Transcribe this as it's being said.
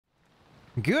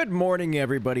Good morning,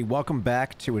 everybody. Welcome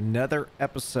back to another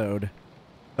episode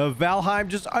of Valheim.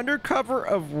 Just under cover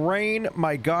of rain.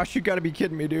 My gosh, you gotta be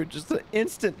kidding me, dude. Just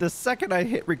the second I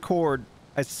hit record,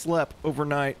 I slept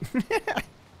overnight.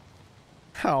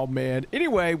 Oh, man.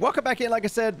 Anyway, welcome back in. Like I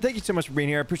said, thank you so much for being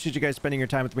here. I appreciate you guys spending your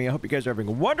time with me. I hope you guys are having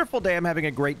a wonderful day. I'm having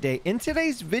a great day. In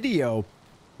today's video,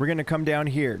 we're gonna come down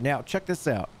here. Now, check this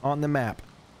out on the map.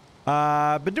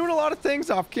 Been doing a lot of things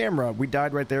off camera. We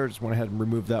died right there. Just went ahead and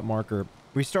removed that marker.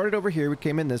 We started over here. We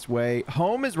came in this way.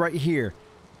 Home is right here.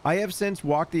 I have since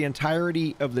walked the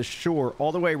entirety of the shore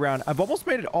all the way around. I've almost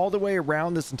made it all the way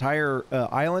around this entire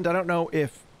island. I don't know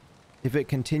if it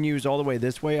continues all the way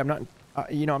this way. I'm not,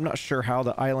 I'm not sure how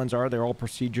the islands are. They're all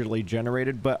procedurally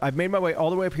generated, but I've made my way all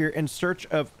the way up here in search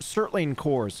of Surtling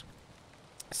cores.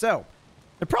 So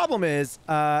the problem is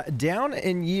down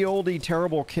in ye olde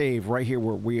terrible cave right here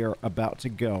where we are about to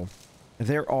go,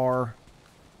 there are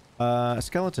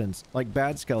skeletons, like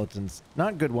bad skeletons,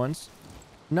 not good ones,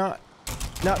 not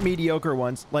mediocre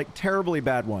ones, like terribly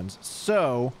bad ones.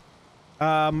 So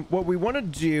what we want to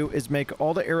do is make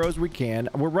all the arrows we can.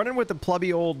 We're running with the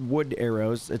plubby old wood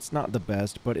arrows. It's not the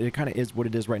best, but it kind of is what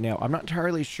it is right now. I'm not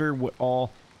entirely sure what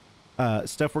all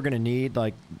stuff we're gonna need,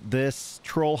 like this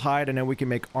troll hide. I know we can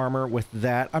make armor with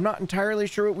that. I'm not entirely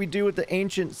sure what we do with the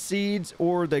ancient seeds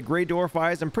or the gray dwarf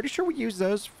eyes. I'm pretty sure we use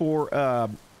those for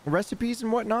recipes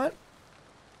and whatnot.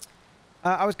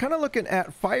 I was kind of looking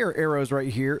at fire arrows right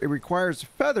here. It requires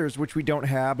feathers, which we don't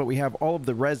have, but we have all of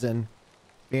the resin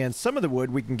and some of the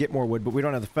wood. We can get more wood, but we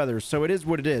don't have the feathers. So it is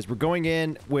what it is. We're going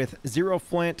in with 0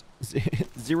 flint,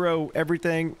 0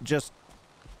 everything, just,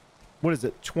 what is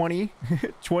it,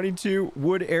 22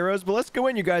 wood arrows. But let's go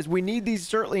in, you guys. We need these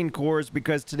Surtling cores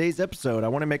because today's episode, I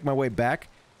want to make my way back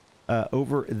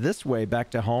over this way,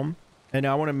 back to home. And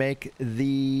I want to make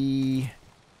the...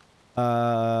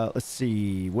 let's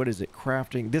see, what is it,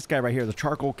 crafting this guy right here, the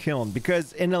charcoal kiln,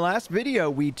 because in the last video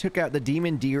we took out the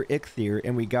demon deer ichthyer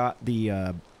and we got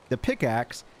the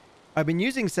pickaxe. I've been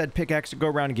using said pickaxe to go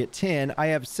around and get tin. I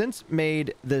have since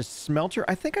made the smelter.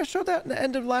 I think I showed that in the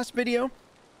end of last video,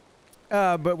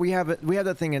 but we have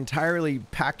that thing entirely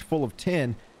packed full of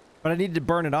tin, but I need to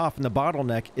burn it off, and the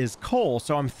bottleneck is coal.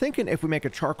 So I'm thinking if we make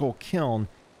a charcoal kiln,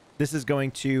 this is going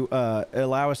to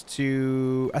allow us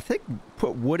to, I think,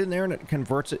 put wood in there and it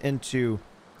converts it into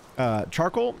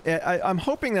charcoal. I'm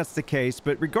hoping that's the case,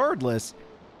 but regardless,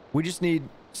 we just need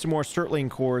some more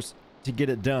Surtling cores to get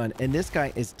it done. And this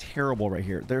guy is terrible right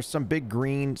here. There's some big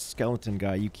green skeleton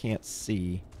guy you can't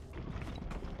see.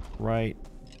 Right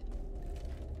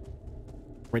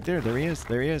there. There he is.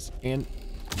 There he is. And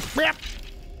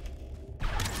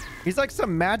he's like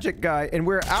some magic guy, and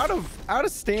we're out of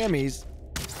stammies.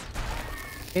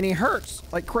 And he hurts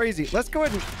like crazy. Let's go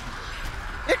ahead and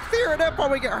ichthyer it up while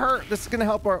we get hurt. This is going to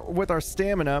help with our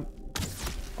stamina.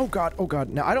 Oh, God. Oh, God.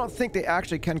 Now, I don't think they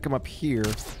actually can come up here.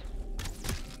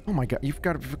 Oh, my God. You've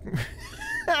got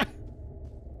to...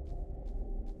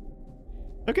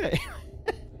 Okay.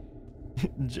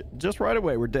 Just right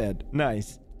away, we're dead.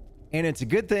 Nice. And it's a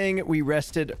good thing we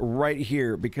rested right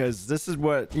here because this is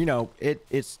what,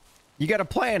 it's... You got to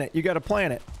plan it. You got to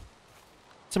plan it.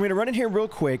 So I'm going to run in here real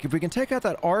quick. If we can take out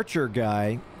that archer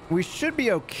guy, we should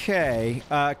be okay,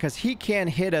 because he can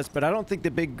hit us, but I don't think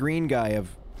the big green guy of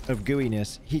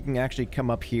gooiness, he can actually come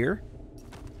up here.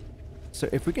 So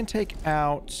if we can take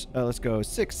out, let's go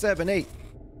 6, 7, 8.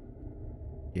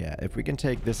 Yeah, if we can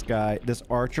take this guy, this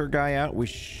archer guy out, we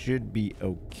should be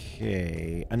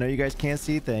okay. I know you guys can't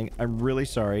see a thing. I'm really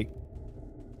sorry.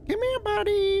 Come here,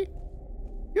 buddy.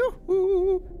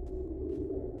 Yoo-hoo.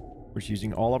 We're just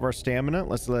using all of our stamina.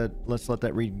 Let's let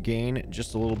that regain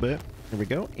just a little bit. There we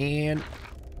go. And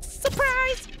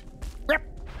surprise! Rip.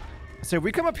 So if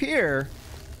we come up here,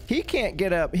 he can't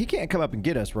get up. He can't come up and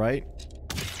get us, right?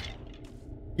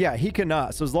 Yeah, he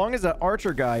cannot. So as long as that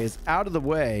archer guy is out of the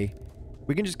way,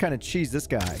 we can just kind of cheese this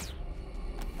guy.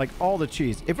 Like all the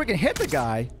cheese. If we can hit the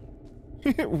guy,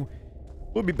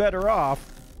 we'll be better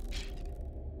off.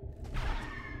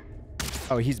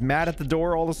 Oh, he's mad at the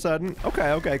door all of a sudden.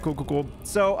 Okay, cool.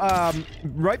 So,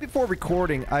 right before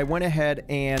recording, I went ahead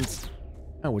and...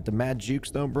 Oh, with the mad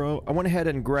jukes though, bro. I went ahead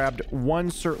and grabbed 1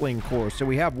 Surtling core. So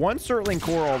we have 1 Surtling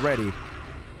core already.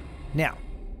 Now,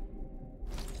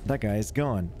 that guy is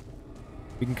gone.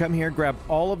 We can come here, grab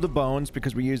all of the bones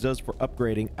because we use those for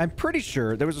upgrading. I'm pretty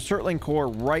sure there was a Surtling core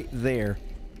right there.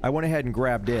 I went ahead and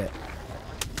grabbed it.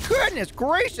 Goodness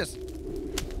gracious!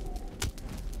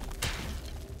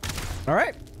 All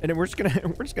right, and then we're just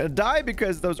gonna die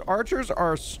because those archers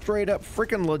are straight up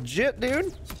freaking legit,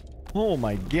 dude. Oh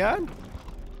my God.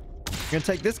 I'm gonna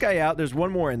take this guy out. There's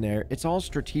one more in there. It's all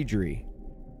strategery.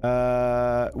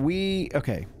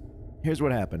 Okay. Here's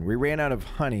what happened. We ran out of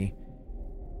honey,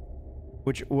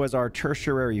 which was our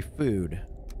tertiary food.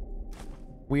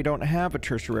 We don't have a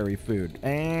tertiary food.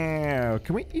 Can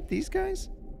we eat these guys?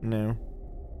 No.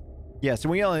 Yeah, so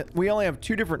we only have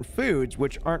 2 different foods,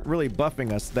 which aren't really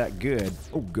buffing us that good.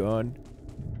 Oh, God.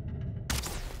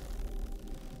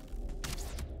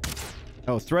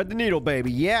 Oh, thread the needle,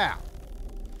 baby. Yeah.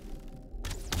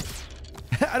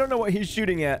 I don't know what he's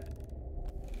shooting at.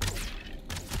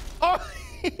 Oh,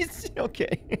 he's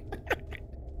okay.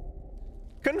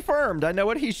 Confirmed. I know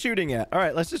what he's shooting at. All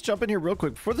right, let's just jump in here real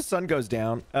quick before the sun goes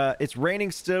down. It's raining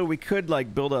still. We could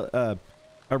like build a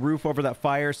roof over that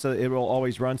fire so it will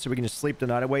always run so we can just sleep the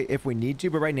night away if we need to.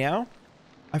 But right now,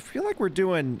 I feel like we're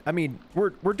doing, I mean,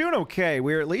 we're doing okay.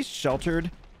 We're at least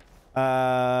sheltered.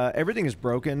 Everything is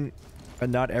broken.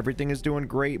 And not everything is doing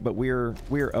great, but we're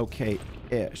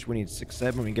okay-ish. We need 6,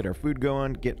 7. We get our food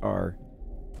going, get our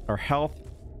health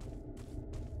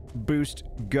boost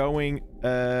going,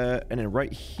 and then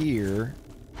right here.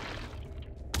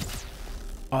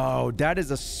 Oh, that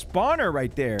is a spawner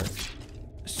right there.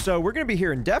 So we're gonna be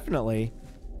here indefinitely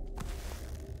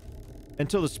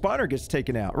until the spawner gets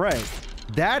taken out. Right.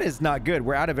 That is not good.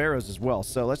 We're out of arrows as well.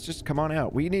 So let's just come on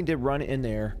out. We need to run in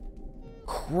there.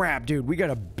 Crap, dude. We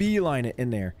gotta beeline it in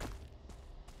there.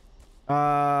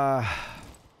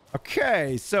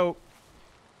 Okay, so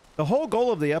the whole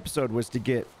goal of the episode was to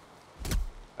get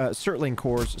Surtling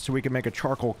cores so we can make a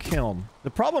charcoal kiln.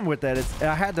 The problem with that is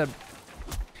I had to...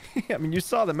 I mean, you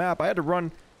saw the map. I had to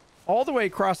run all the way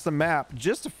across the map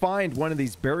just to find one of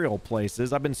these burial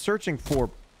places. I've been searching for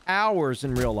hours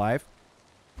in real life.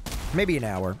 Maybe an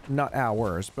hour. Not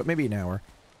hours, but maybe an hour.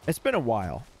 It's been a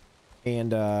while.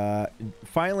 And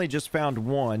finally just found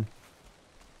one.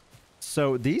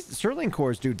 So these Surtling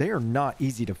cores, dude, they are not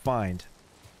easy to find.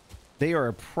 They are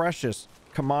a precious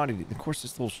commodity. Of course,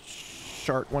 this little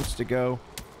shark wants to go.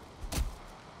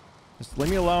 Just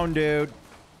leave me alone, dude.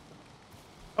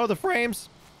 Oh, the frames.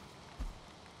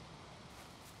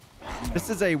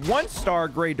 This is a 1-star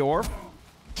gray dwarf.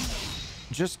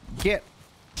 Just get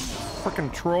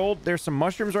freaking trolled. There's some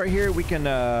mushrooms right here. We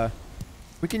can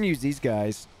use these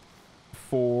guys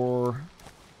for...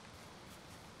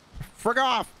 Frig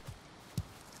off!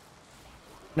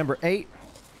 Number 8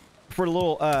 for the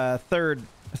little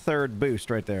third boost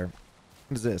right there.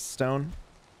 What is this? Stone?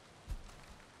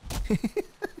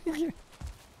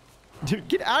 Dude,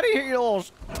 get out of here, you little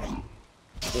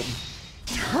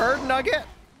turd nugget!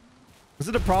 Is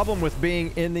it a problem with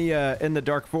being in the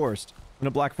dark forest? In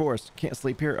a black forest? Can't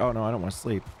sleep here? Oh no, I don't want to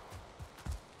sleep.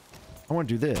 I want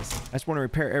to do this. I just want to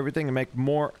repair everything and make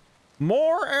more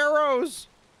arrows!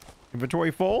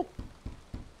 Inventory full?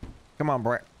 Come on,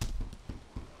 Brett.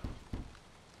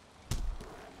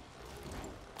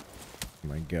 Oh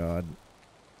my god.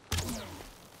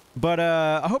 But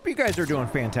I hope you guys are doing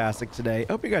fantastic today.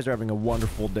 I hope you guys are having a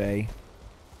wonderful day.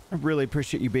 I really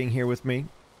appreciate you being here with me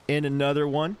in another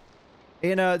one.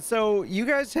 And so you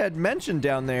guys had mentioned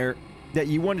down there that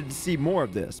you wanted to see more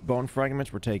of this. Bone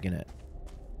fragments, we're taking it.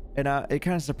 And it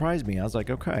kind of surprised me. I was like,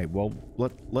 okay, well,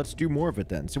 let's do more of it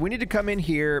then. So we need to come in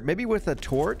here, maybe with a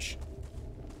torch.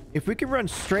 If we can run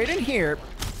straight in here...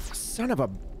 Son of a...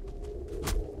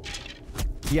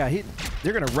 Yeah,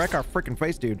 they're going to wreck our freaking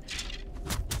face, dude.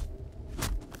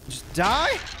 Just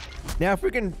die? Now, if we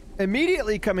can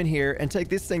immediately come in here and take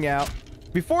this thing out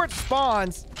before it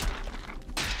spawns...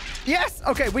 Yes!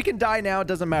 Okay, we can die now. It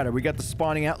doesn't matter. We got the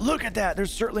spawning out. Look at that.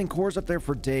 There's Surtling cores up there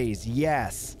for days.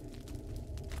 Yes.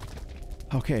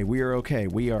 Okay, we are okay.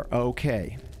 We are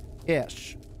okay.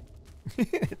 Ish.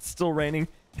 It's still raining.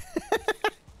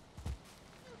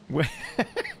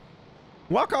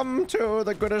 Welcome to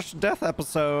the Goodish Death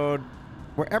episode,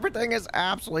 where everything is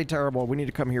absolutely terrible. We need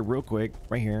to come here real quick.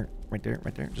 Right here. Right there.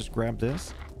 Right there. Just grab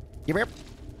this. Yep.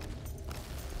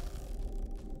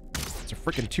 It's a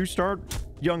freaking 2-star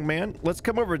young man. Let's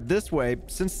come over this way.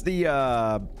 Since the,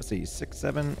 let's see, 6,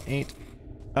 7, 8.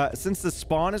 Since the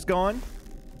spawn is gone,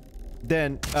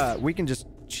 then we can just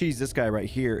cheese this guy right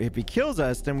here. If he kills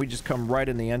us, then we just come right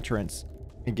in the entrance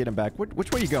and get him back.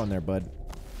 Which way you going there, bud?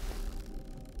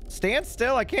 Stand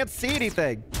still. I can't see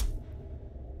anything.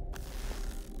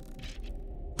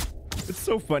 It's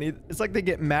so funny. It's like they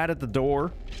get mad at the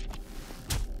door.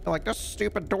 They're like, this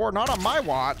stupid door, not on my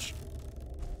watch.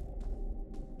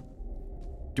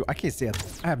 Dude, I can't see a...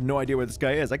 I have no idea where this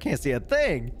guy is. I can't see a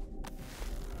thing.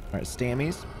 All right,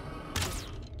 stammies.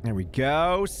 There we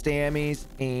go. Stammies.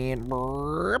 And...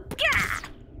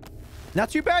 Not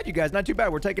too bad, you guys. Not too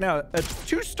bad. We're taking out a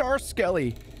 2-star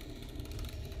skelly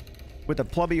with a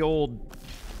plubby old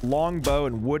longbow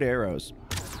and wood arrows.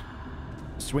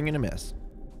 swing and a miss.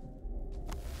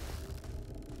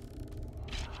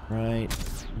 Right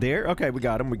there. Okay, we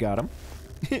got him. We got him.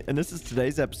 And this is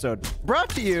today's episode brought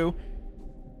to you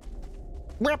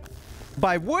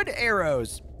by wood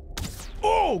arrows.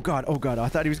 Oh, God. Oh, God. I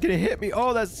thought he was going to hit me.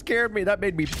 Oh, that scared me. That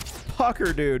made me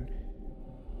pucker, dude.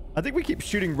 I think we keep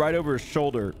shooting right over his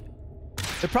shoulder.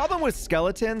 The problem with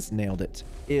skeletons, nailed it,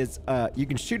 is you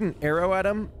can shoot an arrow at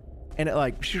them and it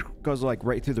like goes like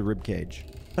right through the rib cage.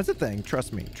 That's a thing.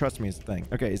 Trust me. Trust me, it's a thing.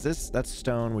 Okay, is this... That's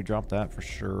stone. We dropped that for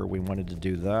sure. We wanted to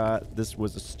do that. This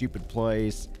was a stupid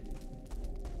place.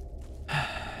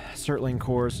 Certling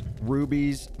cores.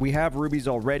 Rubies. We have rubies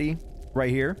already right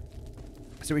here.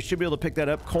 So we should be able to pick that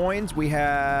up. Coins. We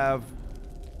have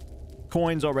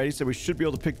coins already, so we should be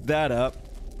able to pick that up.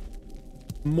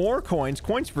 More coins.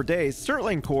 Coins for days.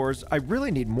 Certling cores. I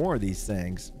really need more of these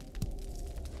things.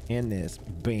 And this.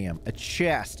 Bam. A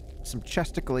chest. Some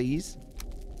chesticles.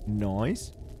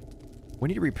 Nice. We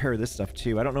need to repair this stuff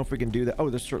too. I don't know if we can do that. Oh,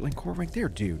 there's Certling core right there,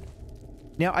 dude.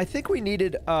 Now, I think we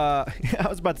needed, I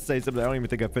was about to say something. I don't even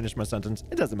think I finished my sentence.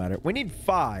 It doesn't matter. We need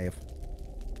 5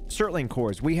 Certling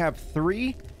cores. We have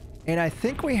 3, and I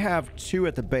think we have 2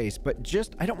 at the base, but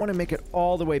just, I don't want to make it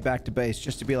all the way back to base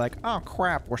just to be like, oh,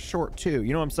 crap, we're short 2.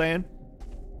 You know what I'm saying?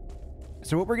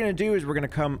 So what we're going to do is we're going to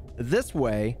come this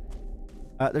way.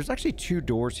 There's actually 2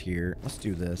 doors here. Let's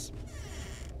do this.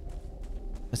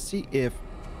 Let's see if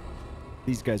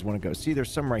these guys want to go. See,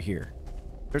 there's some right here.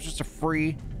 There's just a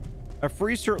free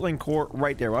Certling core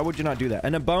right there. Why would you not do that?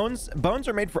 And the bones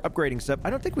are made for upgrading stuff. I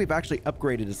don't think we've actually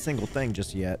upgraded a single thing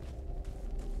just yet.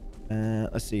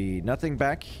 Let's see. Nothing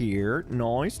back here.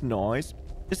 Nice, nice.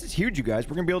 This is huge, you guys.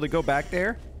 We're going to be able to go back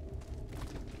there.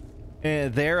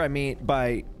 And there, I mean,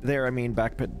 by there, I mean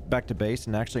back to base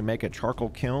and actually make a charcoal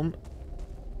kiln.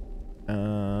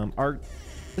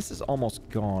 This is almost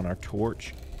gone, our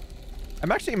torch.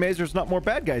 I'm actually amazed there's not more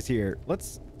bad guys here.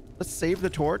 Let's save the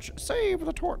torch. Save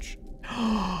the torch.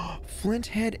 Flint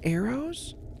head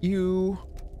arrows? You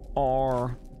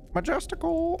are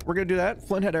majestical. We're going to do that.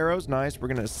 Flint head arrows. Nice. We're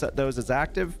going to set those as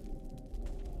active.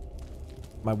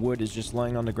 My wood is just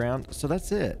laying on the ground. So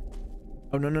that's it.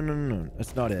 Oh, no, no, no, no, no.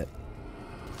 That's not it.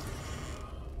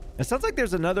 It sounds like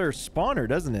there's another spawner,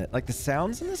 doesn't it? Like the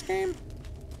sounds in this game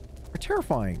are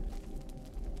terrifying.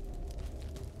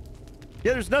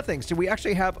 Yeah, there's nothing. So we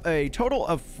actually have a total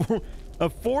of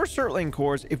 4 Certling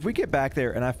cores. If we get back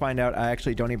there and I find out I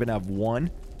actually don't even have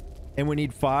 1 and we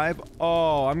need 5,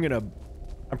 oh, I'm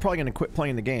probably gonna quit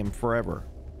playing the game forever.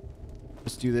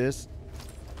 Let's do this.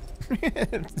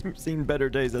 I've seen better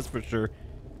days, that's for sure.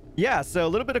 Yeah, so a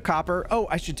little bit of copper. Oh,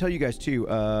 I should tell you guys too,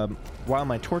 while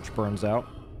my torch burns out,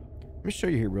 let me show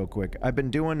you here real quick. I've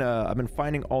been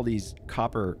finding all these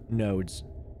copper nodes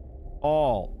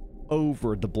all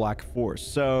over the Black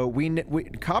Forest. So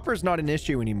copper is not an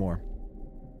issue anymore.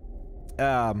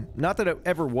 Not that it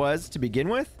ever was to begin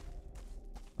with.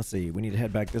 Let's see. We need to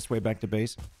head back this way, back to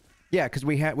base. Yeah, because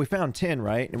we found tin,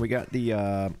 right? And we got the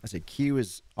let's see, Q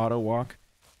is auto walk.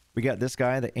 We got this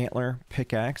guy, the antler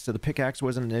pickaxe. So the pickaxe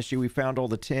wasn't an issue. We found all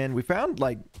the tin. We found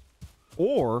like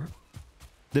ore.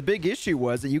 The big issue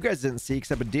was that you guys didn't see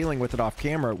because I've been dealing with it off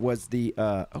camera. Was the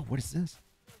oh, what is this?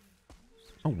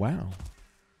 Oh wow.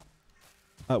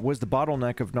 Was the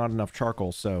bottleneck of not enough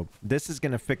charcoal. So this is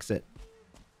gonna fix it.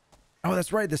 Oh,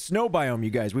 that's right. The snow biome, you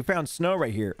guys. We found snow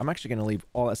right here. I'm actually going to leave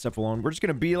all that stuff alone. We're just going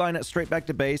to beeline it straight back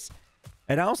to base.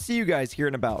 And I'll see you guys here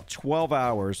in about 12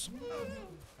 hours.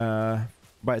 By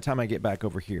the time I get back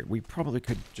over here. We probably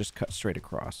could just cut straight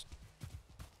across.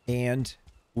 And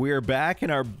we're back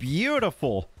in our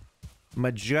beautiful,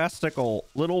 majestical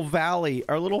little valley.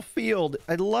 Our little field.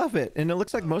 I love it. And it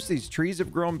looks like most of these trees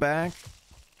have grown back.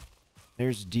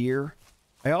 There's deer.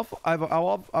 I've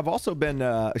also been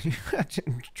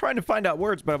trying to find out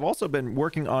words, but I've also been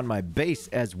working on my base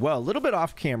as well, a little bit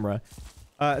off camera.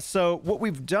 So what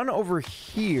we've done over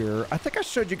here, I think I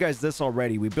showed you guys this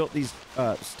already. We built these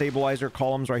stabilizer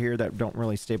columns right here that don't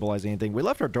really stabilize anything. We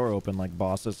left our door open like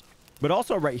bosses, but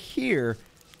also right here,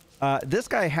 this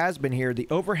guy has been here. The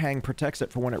overhang protects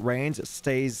it for when it rains. It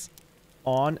stays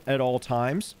on at all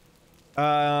times.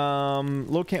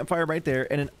 Little campfire right there.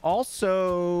 And then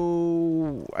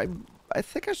also I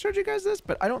think I showed you guys this,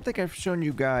 but I don't think I've shown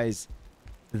you guys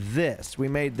this. We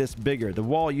made this bigger. The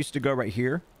wall used to go right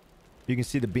here. You can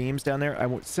see the beams down there.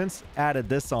 I since added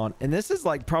this on, and this is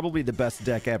like probably the best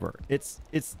deck ever. It's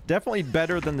definitely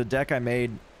better than the deck I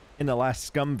made in the last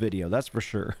Scum video, that's for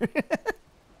sure.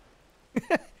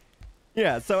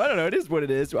 Yeah, so I don't know, it is what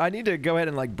it is. I need to go ahead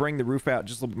and like bring the roof out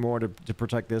just a little bit more to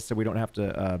protect this so we don't have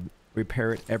to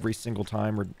repair it every single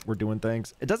time we're doing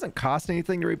things. It doesn't cost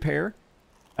anything to repair.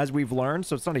 as we've learned,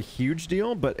 so it's not a huge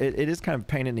deal, but it is kind of a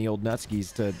pain in the old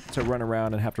nutskis to run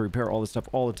around and have to repair all this stuff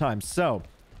all the time. So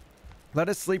let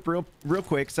us sleep real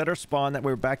quick, set our spawn that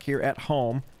we're back here at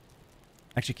home.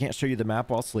 Actually, can't show you the map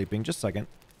while sleeping. Just a second.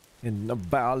 In the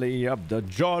valley of the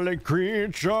jolly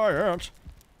green giant.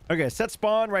 Okay, set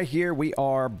spawn right here. We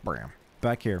are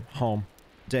back here, home,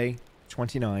 day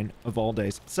 29 of all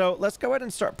days. So let's go ahead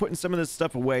and start putting some of this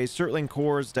stuff away. Certling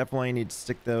cores, definitely need to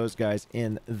stick those guys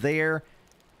in there.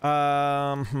 Get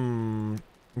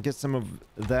some of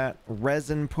that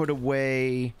resin put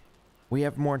away. We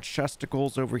have more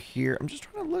chesticles over here. I'm just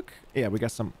trying to look. Yeah, we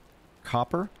got some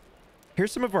copper.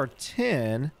 Here's some of our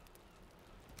tin.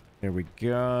 There we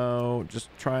go. Just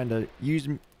trying to use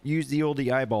the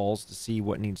oldie eyeballs to see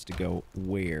what needs to go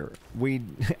where.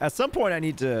 At some point I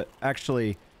need to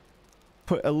actually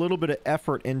put a little bit of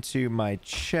effort into my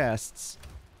chests.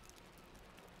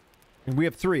 And we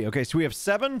have 3. Okay, so we have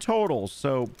 7 total.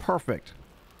 So perfect.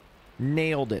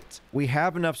 Nailed it. We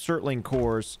have enough Certling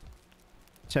cores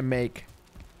to make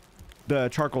the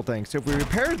charcoal thing. So if we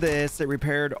repaired this, it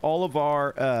repaired all of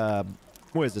our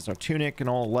what is this? Our tunic and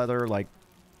all leather, like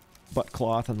butt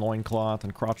cloth and loincloth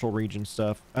and crotchal region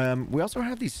stuff. We also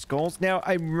have these skulls. Now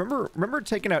I remember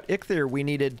taking out Ichthir, we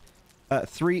needed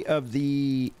 3 of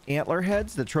the antler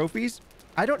heads, the trophies.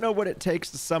 I don't know what it takes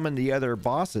to summon the other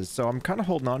bosses, so I'm kind of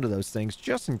holding on to those things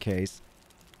just in case.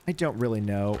 I don't really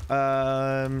know.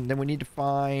 Then we need to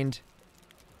find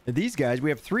these guys.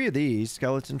 We have 3 of these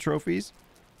skeleton trophies.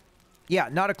 Yeah,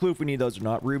 not a clue if we need those or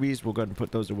not. Rubies, we'll go ahead and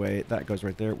put those away. That goes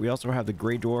right there. We also have the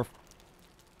Grey Dwarf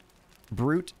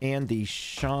Brute and the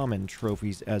Shaman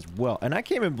trophies as well. And I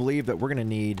can't even believe that we're going to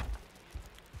need...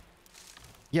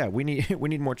 Yeah, we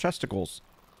need more chesticles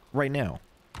right now.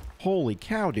 Holy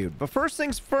cow, dude. But first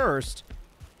things first,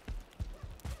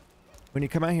 when you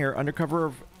come out here under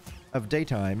cover of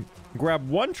daytime, grab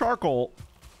 1 charcoal,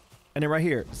 and then right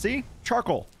here, see?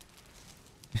 Charcoal.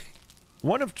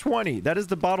 1 of 20. That is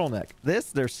the bottleneck.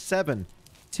 There's 7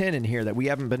 tin in here that we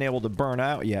haven't been able to burn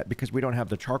out yet because we don't have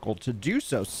the charcoal to do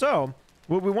so. So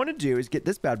what we want to do is get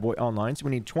this bad boy online. So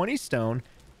we need 20 stone,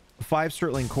 5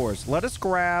 Certling cores. Let us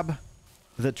grab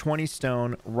the 20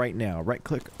 stone right now. Right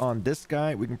click on this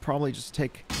guy. We can probably just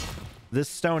take this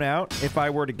stone out if I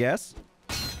were to guess.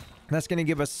 That's going to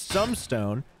give us some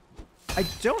stone. I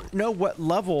don't know what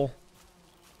level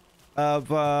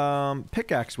of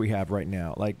pickaxe we have right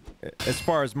now, like as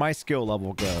far as my skill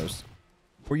level goes.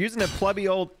 We're using a plebby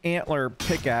old antler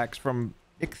pickaxe from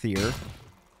Ichthir,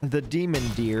 the demon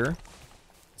deer. Let's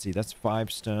see, that's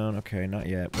 5 stone. Okay, not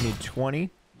yet. We need 20.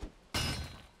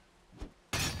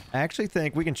 I actually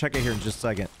think we can check it here in just a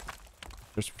second.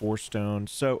 There's 4 stone.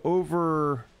 So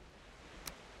over,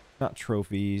 not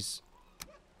trophies,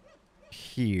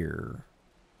 here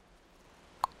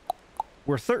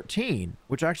we're 13,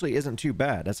 which actually isn't too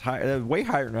bad. That's high, way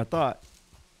higher than I thought.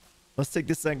 Let's take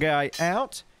this guy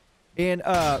out. And,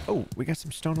 oh, we got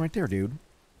some stone right there, dude.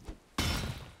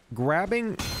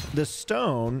 Grabbing the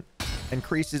stone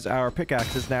increases our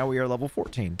pickaxes. Now we are level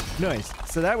 14. Nice.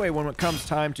 So that way, when it comes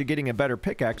time to getting a better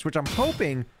pickaxe, which I'm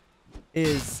hoping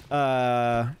is,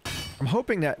 I'm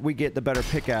hoping that we get the better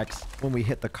pickaxe when we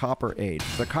hit the copper age.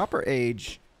 The copper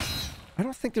age, I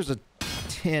don't think there's a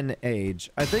tin age.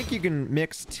 I think you can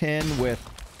mix tin with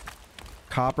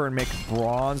copper and make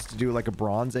bronze to do like a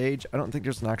bronze age. I don't think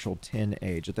there's an actual tin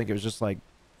age. I think it was just like,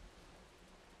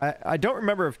 I don't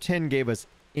remember if tin gave us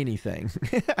anything.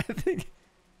 I think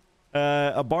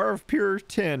a bar of pure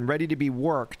tin ready to be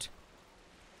worked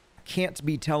can't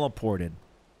be teleported,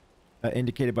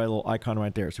 indicated by a little icon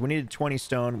right there. So we needed 20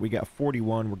 stone. We got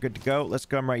 41. We're good to go. Let's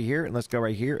come right here and let's go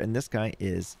right here. And this guy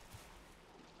is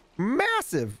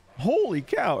massive. Holy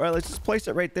cow. All right, let's just place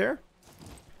it right there.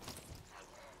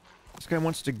 This guy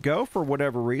wants to go for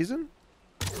whatever reason.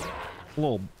 A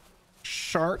little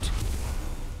shart.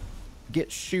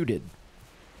 Get shooted.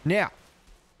 Now,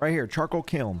 right here, charcoal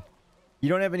kiln. You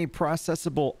don't have any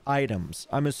processable items.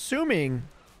 I'm assuming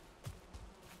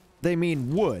they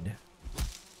mean wood.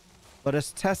 Let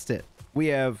us test it. We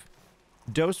have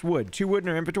dose wood. 2 wood in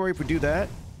our inventory. If we do that,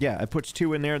 yeah, it puts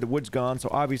 2 in there. The wood's gone, so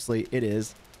obviously it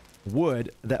is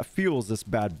wood that fuels this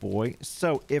bad boy.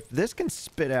 So if this can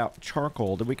spit out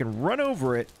charcoal, then we can run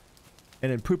over it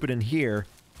and then poop it in here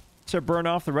to burn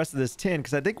off the rest of this tin.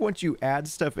 Because I think once you add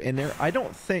stuff in there, I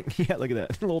don't think... Yeah, look at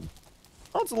that. Oh,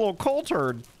 it's a little coal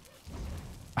turd.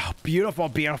 Oh, beautiful,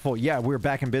 beautiful. Yeah, we're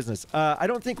back in business. I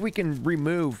don't think we can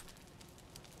remove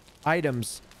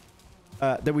items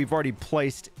that we've already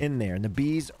placed in there. And the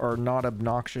bees are not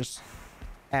obnoxious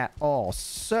at all.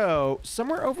 So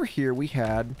somewhere over here we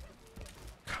had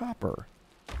copper.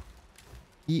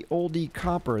 the oldie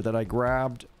copper that I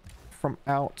grabbed from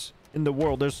out in the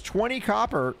world. There's 20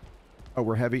 copper. Oh,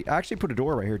 we're heavy. I actually put a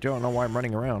door right here. Don't know why I'm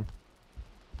running around.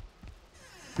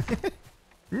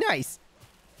 Nice.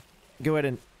 Go ahead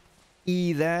and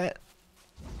E that.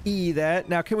 E that.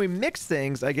 Now, can we mix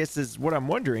things? I guess is what I'm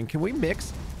wondering. Can we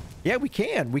mix? Yeah, we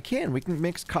can. We can. We can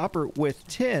mix copper with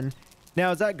tin.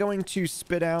 Now, is that going to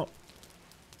spit out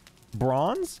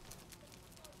bronze?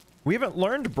 We haven't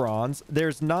learned bronze.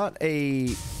 There's not a...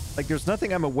 Like, there's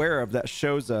nothing I'm aware of that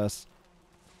shows us...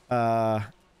 Oh,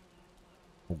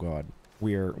 God.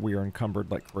 We are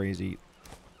encumbered like crazy.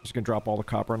 Just gonna drop all the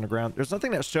copper on the ground. There's nothing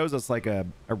that shows us, like, a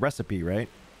recipe, right?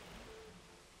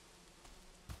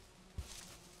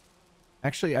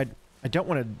 Actually, I don't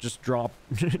want to just drop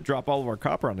drop all of our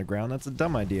copper on the ground. That's a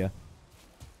dumb idea.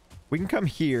 We can come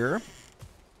here.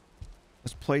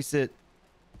 Let's place it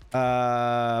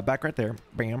back right there.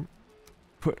 Bam.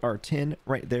 Put our tin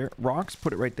right there. Rocks,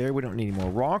 put it right there. We don't need any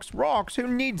more rocks. Rocks, who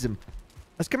needs them?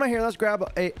 Let's come out here. Let's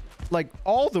grab like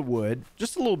all the wood.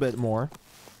 Just a little bit more.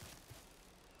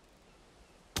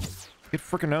 Get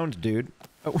freaking owned, dude.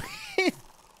 Oh.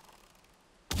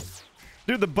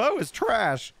 Dude, the bow is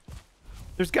trash.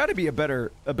 There's got to be a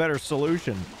better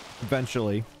solution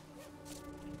eventually.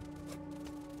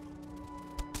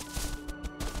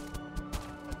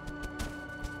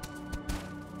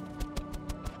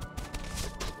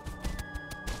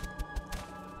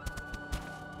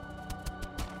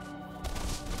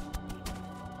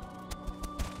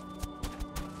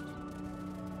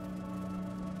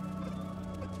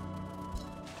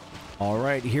 All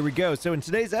right, here we go. So in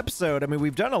today's episode, I mean,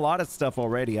 we've done a lot of stuff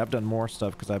already. I've done more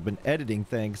stuff because I've been editing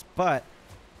things, but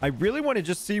I really want to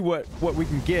just see what we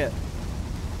can get.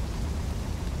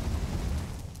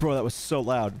 Bro, that was so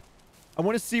loud. I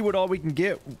want to see what all we can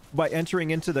get by entering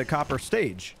into the copper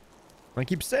stage. I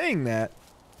keep saying that,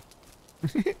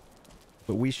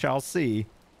 but we shall see.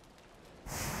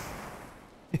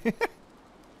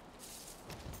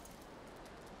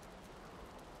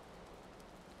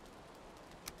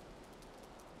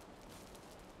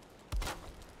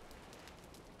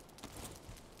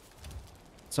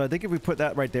 So I think if we put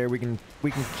that right there, we can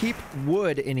keep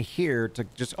wood in here to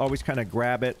just always kind of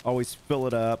grab it, always fill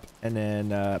it up, and then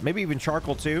maybe even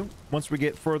charcoal too, once we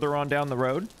get further on down the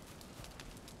road.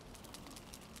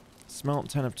 Smelt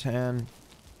 10 of 10.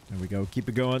 There we go. Keep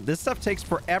it going. This stuff takes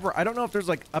forever. I don't know if there's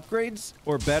like upgrades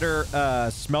or better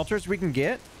smelters we can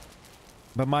get,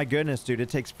 but my goodness, dude, it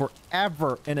takes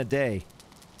forever in a day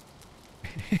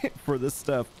for this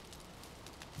stuff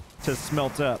to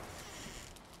smelt up.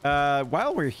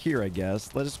 While we're here, I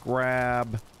guess, let's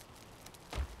grab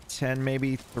 10,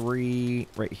 maybe 3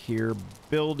 right here.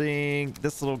 Building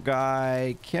this little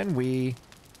guy. Can we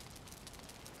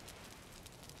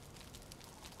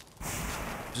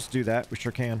just do that? We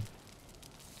sure can.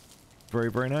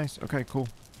 Very, very nice. Okay, cool.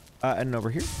 And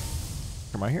over here.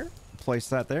 Come on here. Place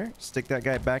that there. Stick that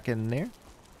guy back in there.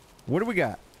 What do we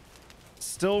got?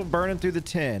 Still burning through the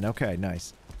tin. Okay,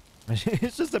 nice.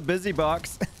 It's just a busy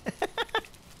box.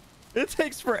 It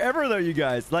takes forever, though, you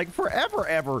guys. Like, forever,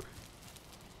 ever.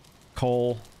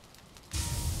 Coal.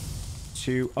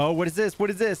 2. Oh, what is this? What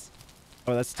is this?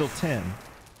 Oh, that's still 10.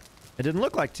 It didn't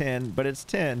look like 10, but it's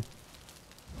 10.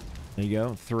 There you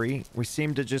go. 3. We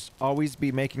seem to just always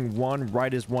be making 1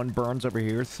 right as 1 burns over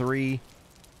here. 3.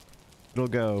 It'll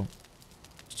go.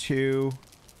 2.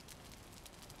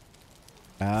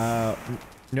 No,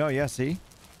 yeah, see?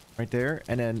 Right there.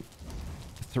 And then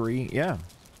 3. Yeah.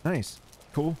 Nice.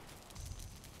 Cool.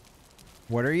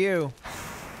 What are you?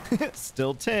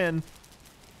 Still 10.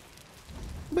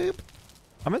 Boop.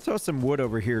 I'm gonna throw some wood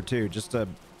over here too, just to...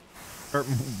 Or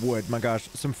wood, my gosh.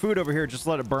 Some food over here, just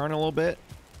let it burn a little bit.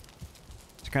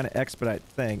 To kind of expedite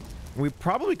the thing. We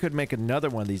probably could make another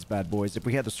one of these bad boys if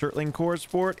we had the Surtling cores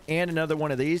for it, and another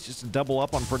one of these just to double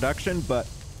up on production, but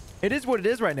it is what it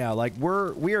is right now. Like,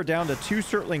 we are down to 2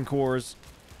 Surtling cores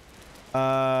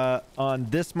on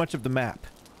this much of the map.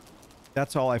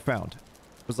 That's all I found.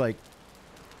 It was like...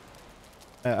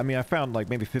 I mean, I found like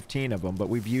maybe 15 of them, but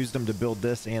we've used them to build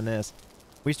this and this.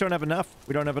 We just don't have enough.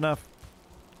 We don't have enough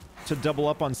to double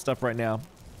up on stuff right now.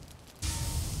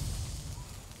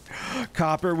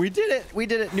 Copper, we did it. We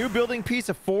did it. New building piece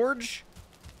of forge.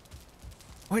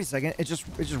 Wait a second. It just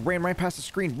ran right past the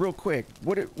screen real quick.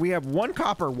 We have 1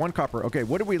 copper, 1 copper. Okay,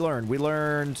 what did we learn? We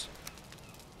learned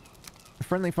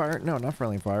friendly fire. No, not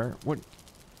friendly fire. What?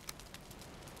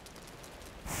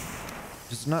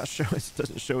 Does not show us,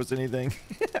 doesn't show us anything.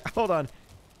 Hold on.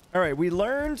 All right, we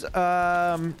learned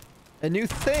a new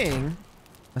thing.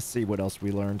 Let's see what else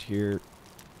we learned here.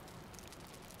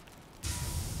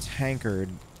 Tankard.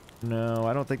 No,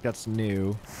 I don't think that's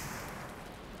new.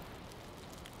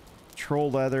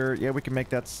 Troll leather. Yeah, we can make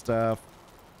that stuff.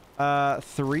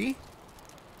 3?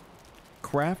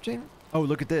 Crafting? Oh,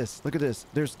 look at this. Look at this.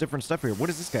 There's different stuff here. What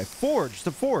is this guy? Forge.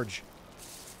 The forge.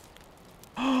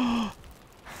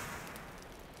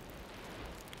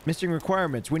 Missing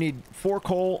requirements. We need 4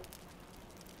 coal.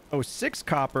 Oh, 6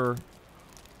 copper.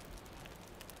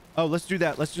 Oh, let's do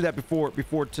that. Let's do that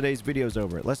before today's video's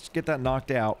over. Let's get that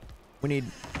knocked out.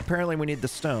 Apparently we need the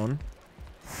stone.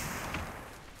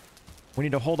 We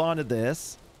need to hold on to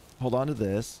this. Hold on to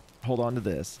this. Hold on to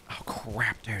this. Oh,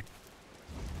 crap, dude.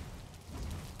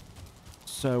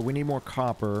 So we need more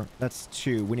copper. That's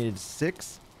 2. We needed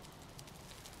 6.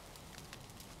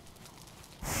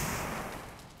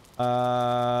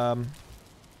 Let's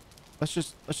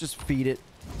just feed it.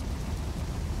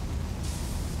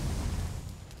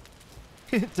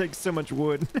 It takes so much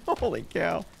wood. Holy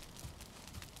cow.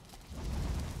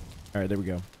 All right, there we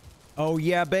go. Oh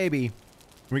yeah, baby.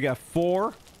 We got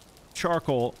 4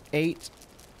 charcoal, 8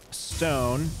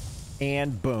 stone,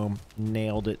 and boom,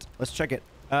 nailed it. Let's check it.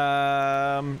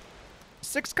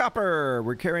 6 copper.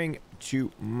 We're carrying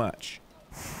too much.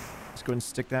 Let's go and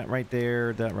stick that right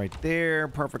there. That right there.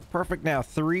 Perfect, perfect. Now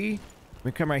 3.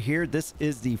 We come right here. This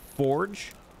is the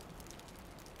forge.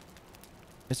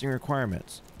 Missing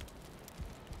requirements.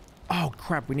 Oh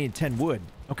crap, we need 10 wood.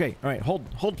 Okay, all right,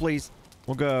 hold please.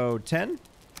 We'll go 10.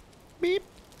 Beep,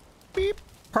 beep.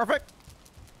 Perfect.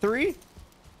 3.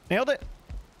 Nailed it.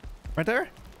 Right there.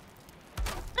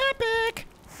 Epic.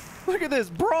 Look at this,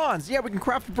 bronze. Yeah, we can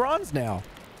craft bronze now.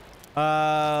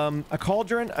 A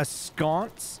cauldron, a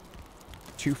sconce.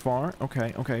 Too far.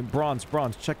 Okay, okay. Bronze,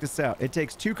 bronze. Check this out. It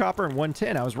takes 2 copper and 1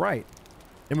 tin. I was right.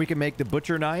 Then we can make the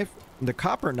butcher knife, the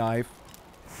copper knife,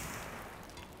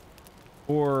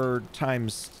 or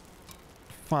times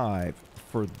 5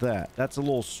 for that. That's a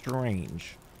little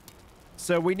strange.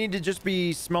 So we need to just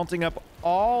be smelting up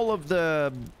all of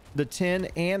the tin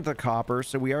and the copper.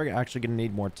 So we are actually going to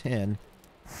need more tin.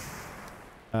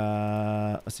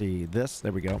 Let's see this.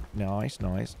 There we go. Nice,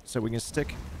 nice. So we can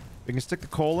stick the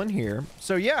coal in here.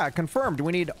 So yeah, confirmed.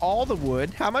 We need all the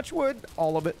wood. How much wood?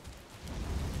 All of it.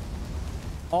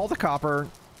 All the copper,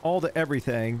 all the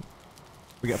everything.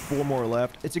 We got 4 more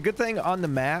left. It's a good thing on the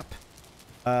map.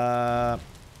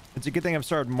 It's a good thing I've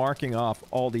started marking off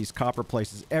all these copper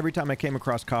places. Every time I came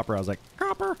across copper, I was like,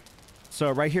 copper.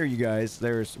 So right here, you guys,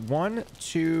 there's 1,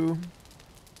 2.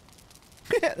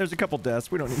 There's a couple deaths.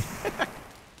 We don't need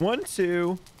 1,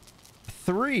 2,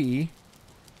 3,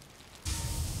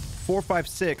 4, 5,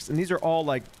 6. And these are all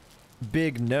like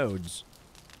big nodes.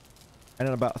 And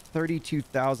then about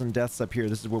 32,000 deaths up here.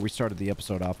 This is where we started the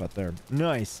episode off out there.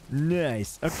 Nice.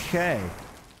 Nice. Okay.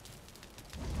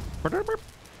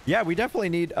 Yeah, we definitely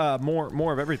need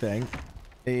more of everything.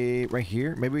 Right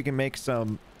here. Maybe we can make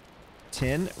some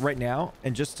tin right now.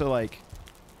 And just to like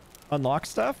unlock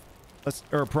stuff.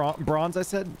 Or bronze, I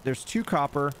said. There's 2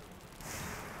 copper.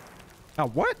 Oh,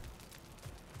 what?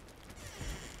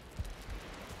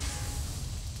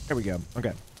 There we go.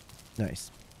 Okay. Nice.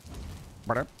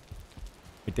 Right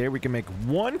there, we can make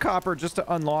 1 copper just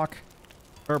to unlock,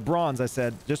 or bronze, I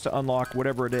said, just to unlock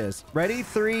whatever it is. Ready?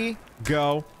 3,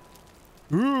 go.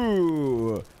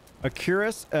 Ooh, a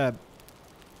cuirass,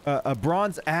 a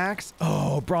bronze axe.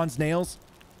 Oh, bronze nails.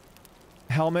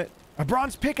 Helmet. A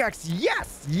bronze pickaxe.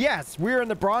 Yes, yes, we're in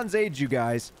the Bronze Age, you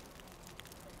guys.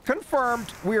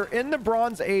 Confirmed. We are in the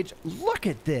Bronze Age. Look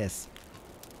at this.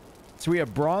 So we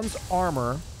have bronze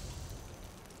armor.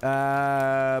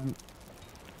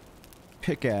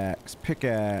 Pickaxe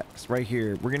right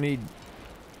here. We're gonna need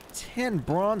 10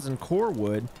 bronze and core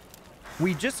wood.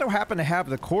 We just so happen to have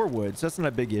the core wood, so that's not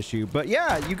a big issue. But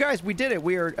yeah, you guys, we did it.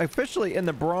 We are officially in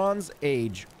the Bronze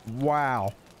Age.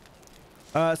 Wow.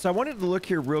 So I wanted to look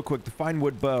here real quick. The fine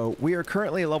wood bow. We are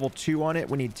currently at level 2 on it.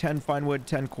 We need 10 fine wood,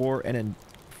 10 core, and then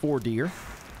 4 deer.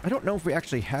 I don't know if we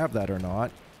actually have that or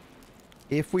not.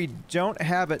 If we don't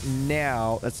have it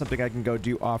now, that's something I can go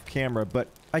do off camera. But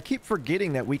I keep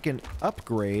forgetting that we can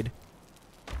upgrade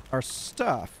our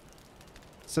stuff.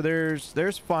 So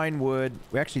there's fine wood.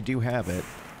 We actually do have it.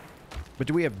 But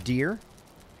do we have deer?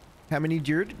 How many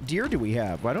deer do we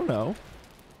have? I don't know.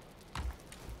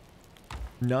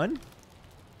 None?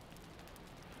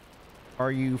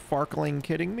 Are you farkling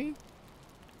kidding me?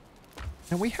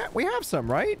 And we have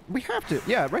some, right? We have to.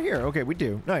 Yeah, right here. Okay, we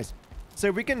do. Nice.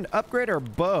 So we can upgrade our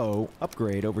bow.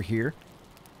 Upgrade over here.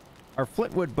 Our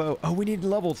flintwood bow. Oh, we need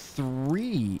level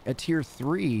 3. A tier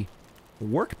 3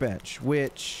 workbench,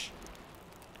 which...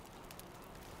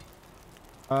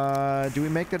 do we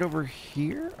make that over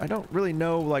here? I don't really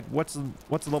know, like, what's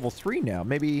level 3 now?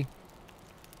 Maybe...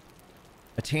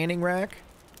 A tanning rack.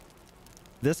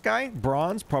 This guy?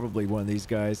 Bronze? Probably one of these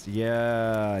guys.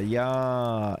 Yeah.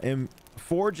 Yeah.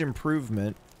 Forge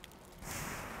improvement.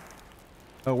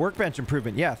 Oh, workbench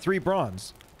improvement. Yeah, 3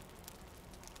 bronze.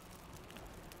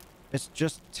 It's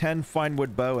just 10 fine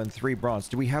wood bow and 3 bronze.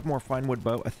 Do we have more fine wood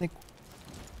bow? I think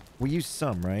we used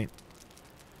some, right?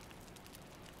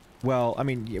 Well, I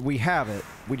mean, we have it.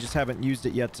 We just haven't used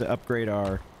it yet to upgrade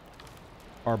our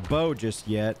bow just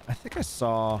yet. I think I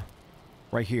saw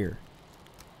right here.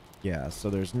 Yeah,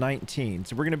 so there's 19.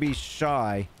 So we're going to be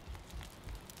shy.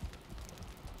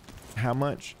 How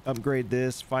much? Upgrade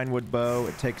this. Fine wood bow.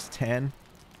 It takes 10.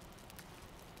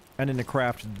 And then to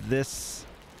craft this,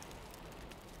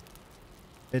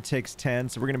 it takes 10.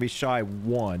 So we're going to be shy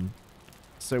 1.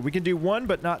 So we can do 1,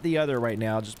 but not the other right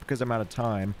now, just because I'm out of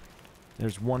time.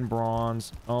 There's 1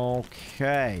 bronze.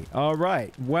 Okay. All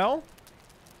right. Well,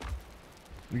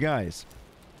 you guys,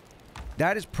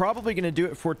 that is probably going to do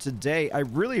it for today. I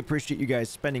really appreciate you guys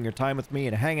spending your time with me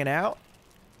and hanging out.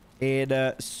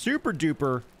 And super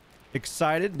duper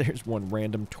excited. There's one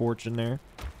random torch in there.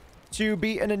 To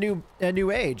be in a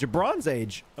new age, a bronze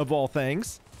age of all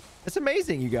things. It's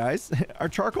amazing, you guys. Our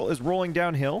charcoal is rolling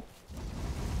downhill.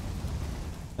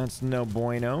 That's no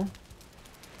bueno.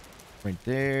 Right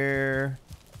there.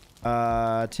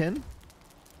 Tin.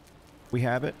 We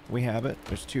have it. We have it.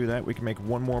 There's 2 of that. We can make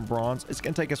 1 more bronze. It's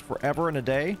going to take us forever and a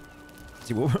day. Let's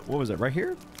see, what was it? Right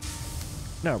here?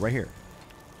 No, right here.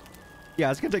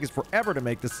 Yeah, it's going to take us forever to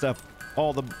make this stuff.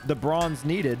 All the bronze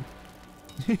needed.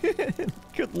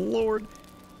 Good lord.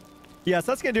 Yes,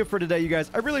 that's going to do it for today, you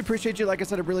guys. I really appreciate you. Like I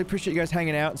said, I really appreciate you guys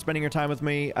hanging out and spending your time with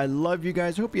me. I love you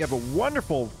guys. Hope you have a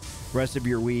wonderful rest of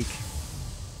your week.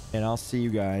 And I'll see you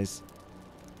guys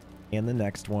in the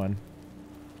next one.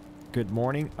 Good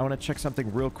morning. I want to check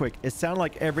something real quick. It sounded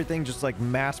like everything just like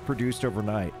mass produced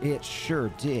overnight. It sure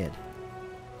did.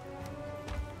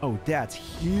 Oh, that's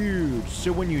huge.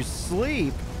 So when you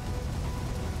sleep,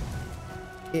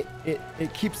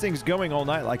 it keeps things going all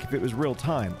night like if it was real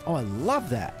time. Oh, I love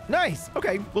that. Nice.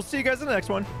 Okay, we'll see you guys in the next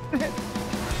one.